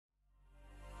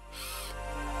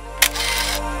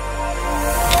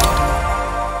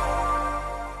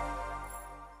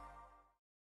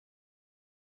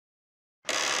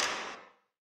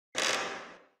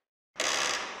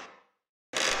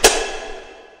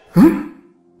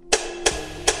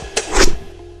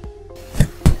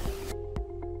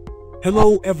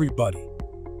Hello everybody.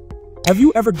 Have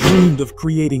you ever dreamed of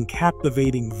creating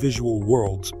captivating visual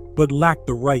worlds but lacked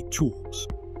the right tools?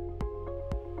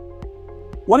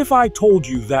 What if I told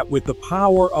you that with the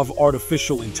power of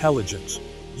artificial intelligence,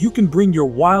 you can bring your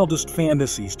wildest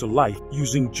fantasies to life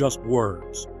using just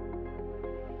words?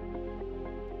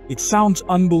 It sounds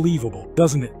unbelievable,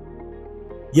 doesn't it?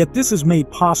 Yet this is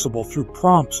made possible through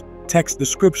prompts, text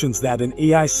descriptions that an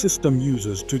AI system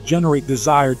uses to generate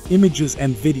desired images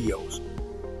and videos.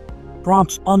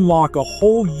 Prompts unlock a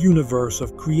whole universe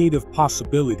of creative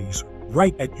possibilities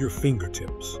right at your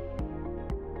fingertips.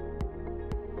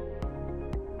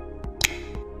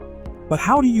 But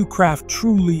how do you craft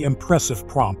truly impressive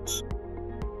prompts?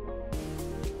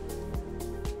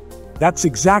 That's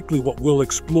exactly what we'll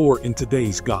explore in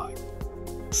today's guide.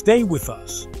 Stay with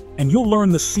us, and you'll learn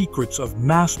the secrets of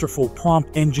masterful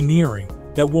prompt engineering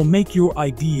that will make your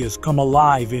ideas come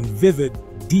alive in vivid,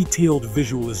 detailed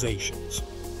visualizations.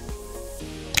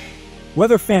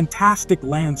 Whether fantastic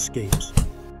landscapes,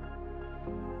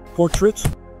 portraits,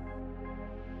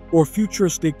 or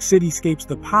futuristic cityscapes,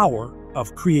 the power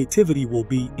of creativity will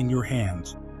be in your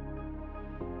hands.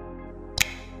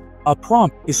 A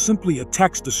prompt is simply a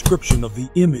text description of the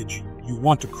image you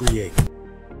want to create.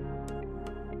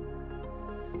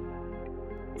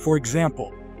 For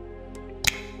example,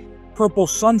 purple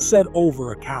sunset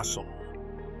over a castle,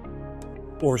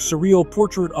 or surreal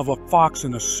portrait of a fox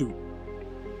in a suit.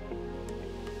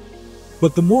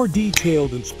 But the more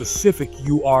detailed and specific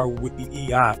you are with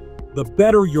the AI, the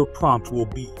better your prompt will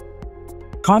be.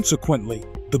 Consequently,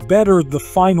 the better the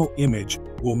final image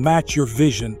will match your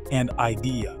vision and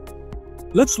idea.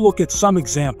 Let's look at some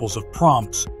examples of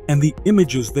prompts and the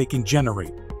images they can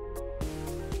generate.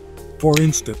 For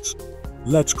instance,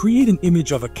 let's create an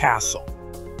image of a castle.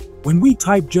 When we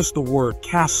type just the word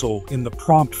castle in the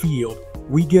prompt field,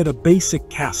 we get a basic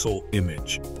castle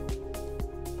image.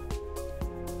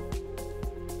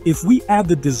 If we add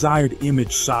the desired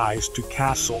image size to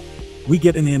castle, we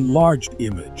get an enlarged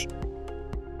image.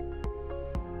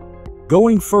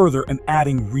 Going further and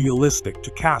adding realistic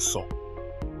to castle,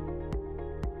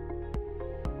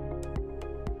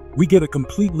 we get a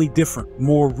completely different,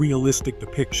 more realistic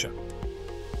depiction.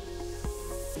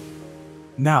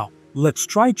 Now, let's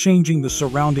try changing the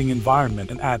surrounding environment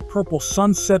and add purple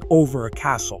sunset over a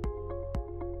castle.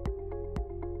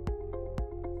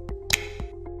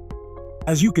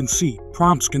 As you can see,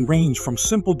 prompts can range from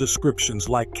simple descriptions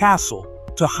like castle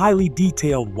to highly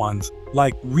detailed ones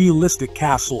like realistic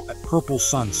castle at purple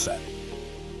sunset.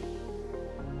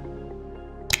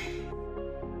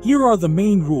 Here are the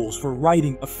main rules for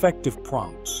writing effective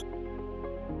prompts.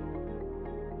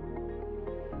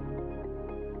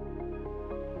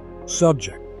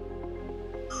 Subject.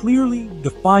 Clearly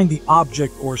define the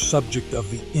object or subject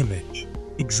of the image.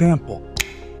 Example: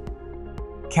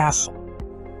 castle,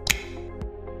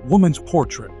 woman's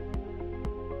portrait,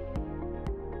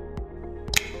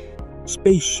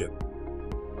 spaceship.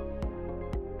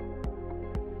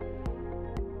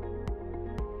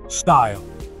 Style.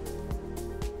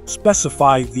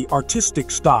 Specify the artistic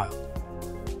style.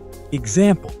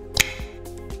 Example: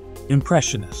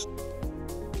 impressionist.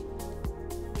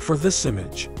 For this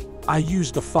image, I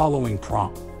used the following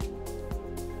prompt.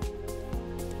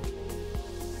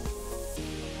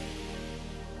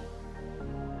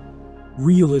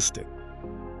 Realistic.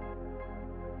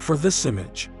 For this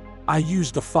image, I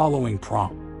used the following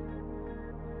prompt.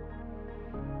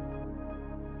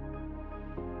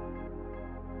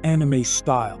 Anime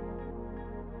style.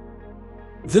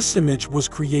 This image was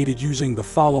created using the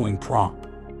following prompt.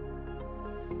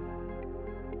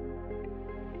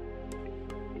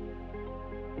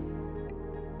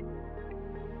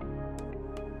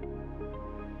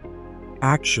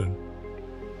 Action.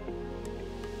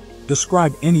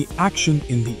 Describe any action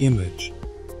in the image.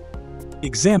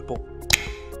 Example: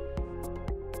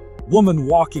 woman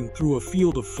walking through a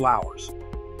field of flowers.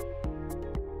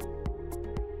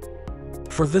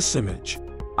 For this image,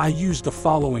 I used the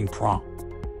following prompt.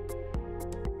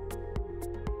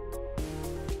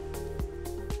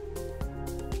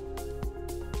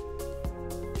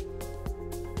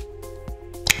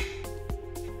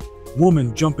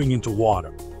 Woman jumping into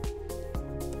water.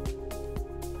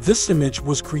 This image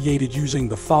was created using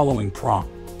the following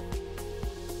prompt.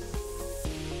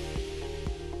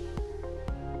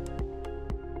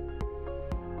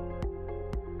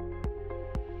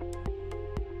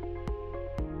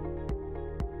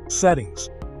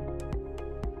 Settings.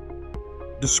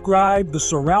 Describe the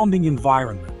surrounding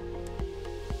environment.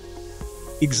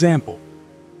 Example: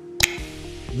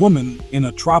 Woman in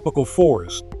a tropical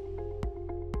forest.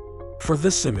 For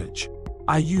this image,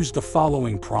 I used the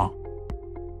following prompt.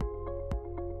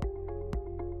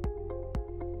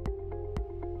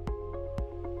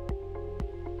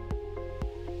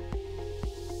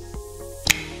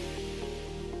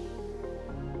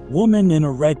 Woman in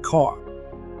a red car.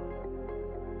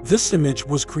 This image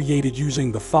was created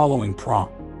using the following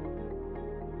prompt.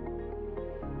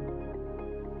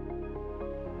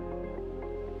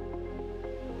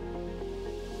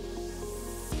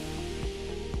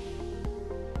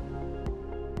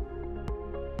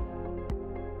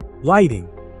 Lighting.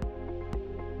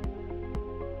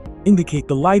 Indicate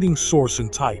the lighting source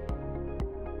and type.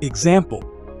 Example: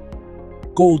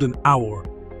 golden hour.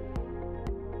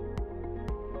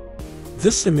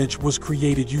 This image was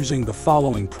created using the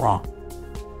following prompt.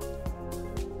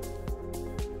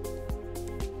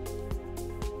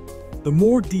 The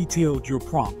more detailed your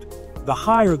prompt, the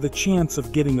higher the chance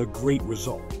of getting a great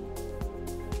result.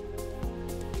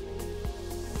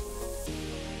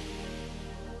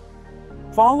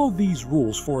 Follow these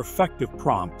rules for effective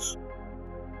prompts.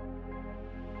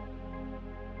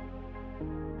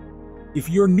 If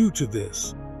you're new to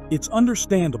this, it's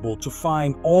understandable to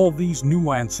find all these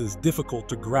nuances difficult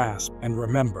to grasp and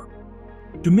remember.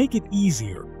 To make it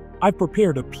easier, I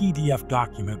prepared a PDF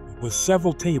document with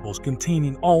several tables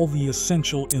containing all the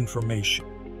essential information.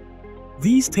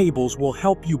 These tables will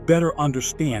help you better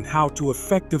understand how to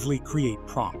effectively create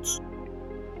prompts.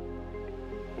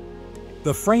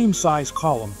 The frame size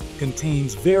column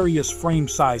contains various frame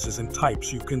sizes and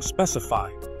types you can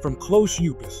specify, from close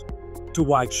ups to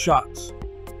wide shots.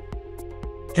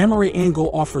 Camera angle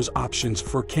offers options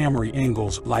for camera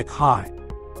angles like high,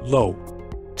 low,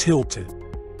 tilted,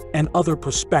 and other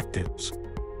perspectives.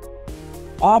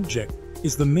 Object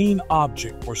is the main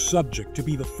object or subject to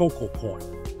be the focal point.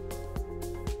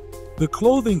 The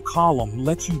clothing column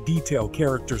lets you detail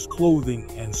characters' clothing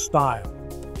and style.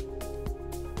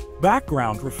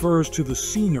 Background refers to the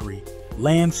scenery,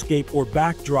 landscape, or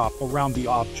backdrop around the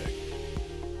object.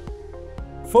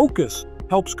 Focus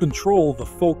helps control the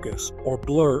focus or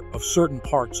blur of certain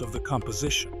parts of the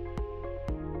composition.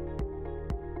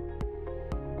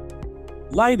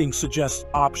 Lighting suggests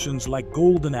options like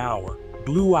golden hour,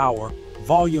 blue hour,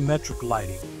 volumetric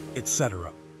lighting,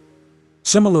 etc.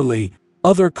 Similarly,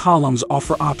 other columns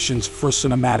offer options for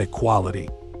cinematic quality,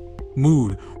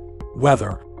 mood,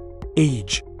 weather,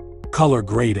 age, color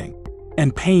grading,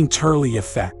 and painterly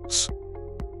effects.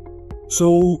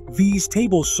 So, these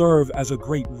tables serve as a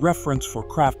great reference for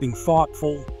crafting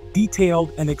thoughtful,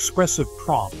 detailed, and expressive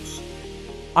prompts.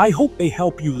 I hope they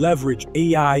help you leverage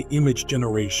AI image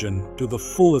generation to the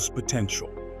fullest potential.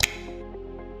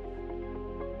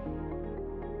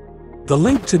 The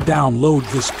link to download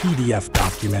this PDF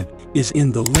document is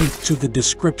in the link to the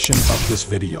description of this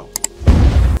video.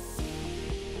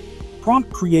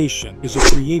 Prompt creation is a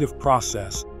creative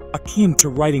process akin to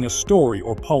writing a story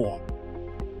or poem.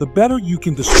 The better you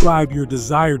can describe your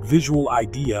desired visual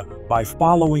idea by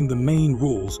following the main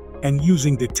rules and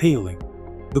using detailing,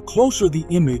 the closer the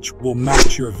image will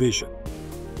match your vision.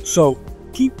 So,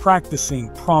 keep practicing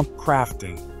prompt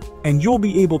crafting, and you'll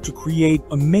be able to create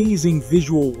amazing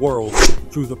visual worlds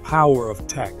through the power of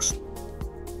text.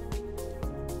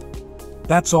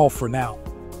 That's all for now.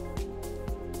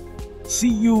 See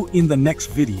you in the next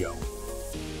video.